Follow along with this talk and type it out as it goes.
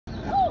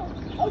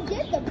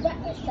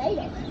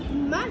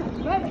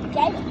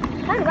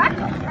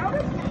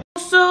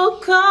So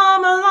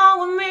come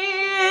along with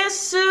me, it's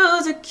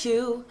Susie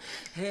Q.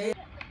 Hey.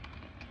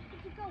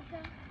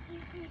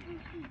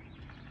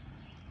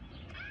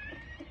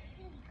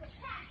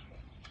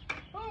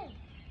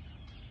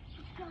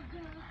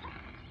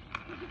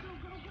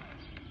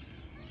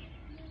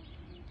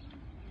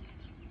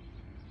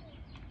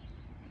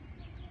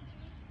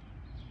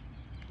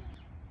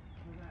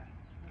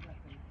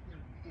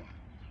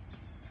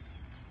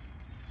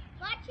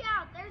 Watch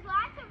out, there's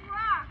lots of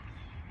rocks.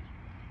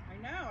 I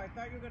know, I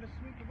thought you were going to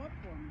sweep them up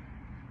for me.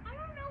 I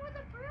don't know where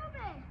the broom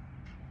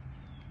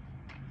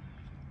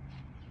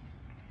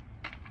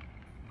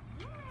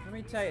is. Let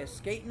me tell you,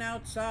 skating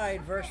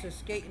outside versus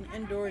skating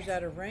indoors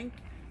at a rink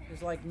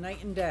is like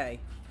night and day.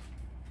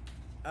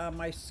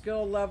 My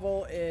skill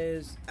level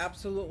is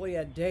absolutely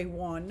at day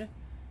one.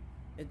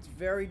 It's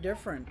very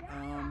different.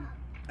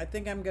 I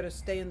think I'm going to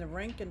stay in the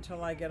rink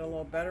until I get a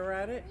little better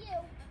at it,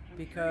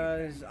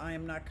 because I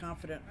am not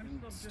confident in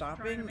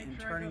stopping and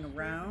turning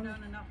around.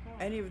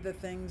 Any of the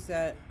things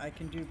that I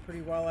can do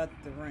pretty well at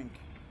the rink.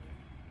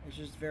 It's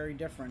just very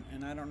different,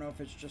 and I don't know if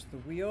it's just the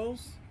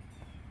wheels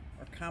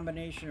or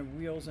combination of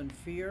wheels and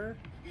fear,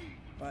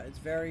 but it's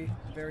very,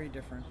 very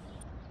different.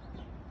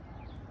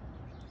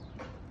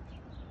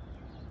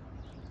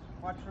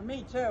 Watch for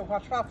me too.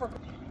 Watch out for.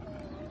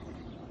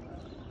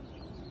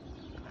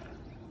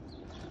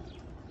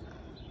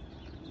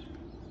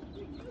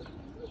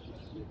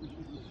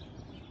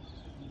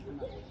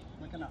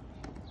 Looking up.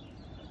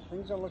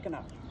 Things are looking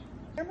up.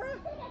 Camera?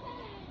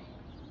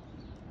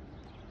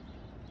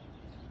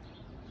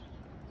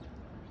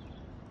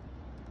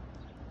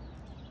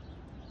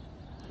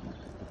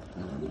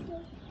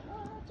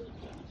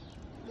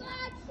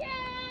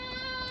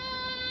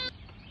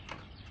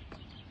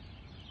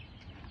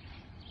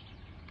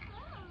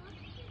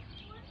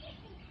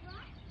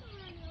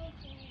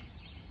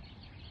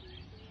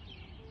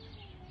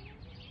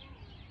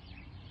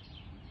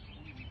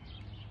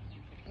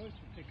 Supposed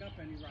to pick up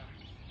any rocks.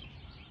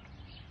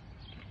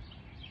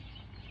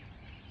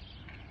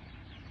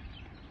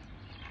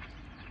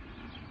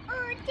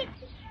 Oh, chicken.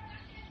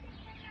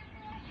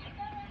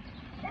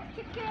 That's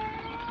chicken.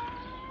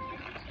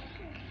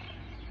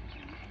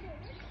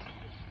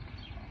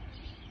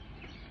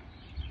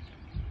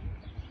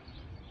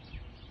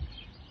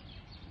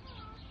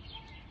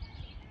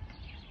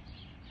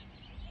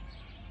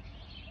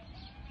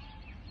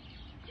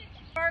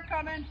 Car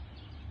coming.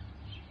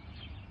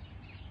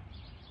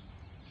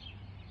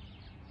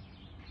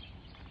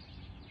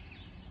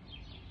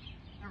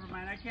 Never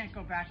mind, I can't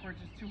go backwards,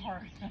 it's too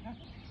hard.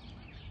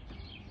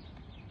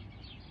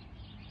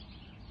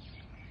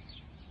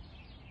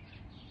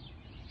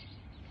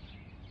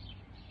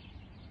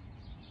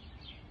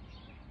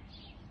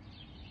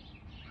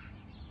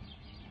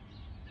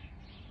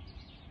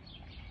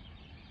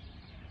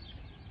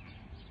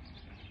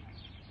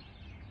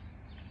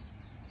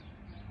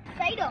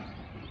 Saito.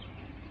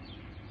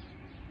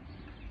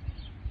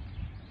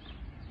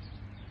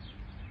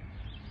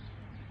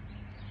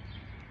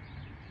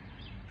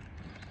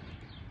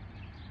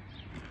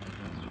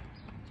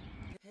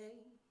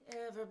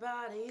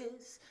 Everybody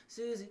is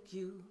Susie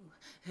Q.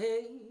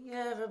 Hey,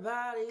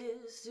 everybody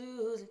is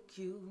Susie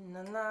Q.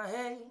 Na na,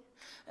 hey,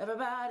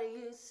 everybody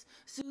is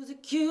Susie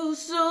Q.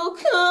 So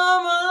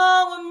come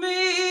along with me.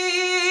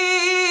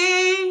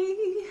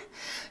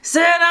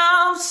 Said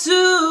I'm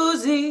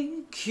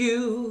Susie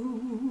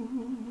Q.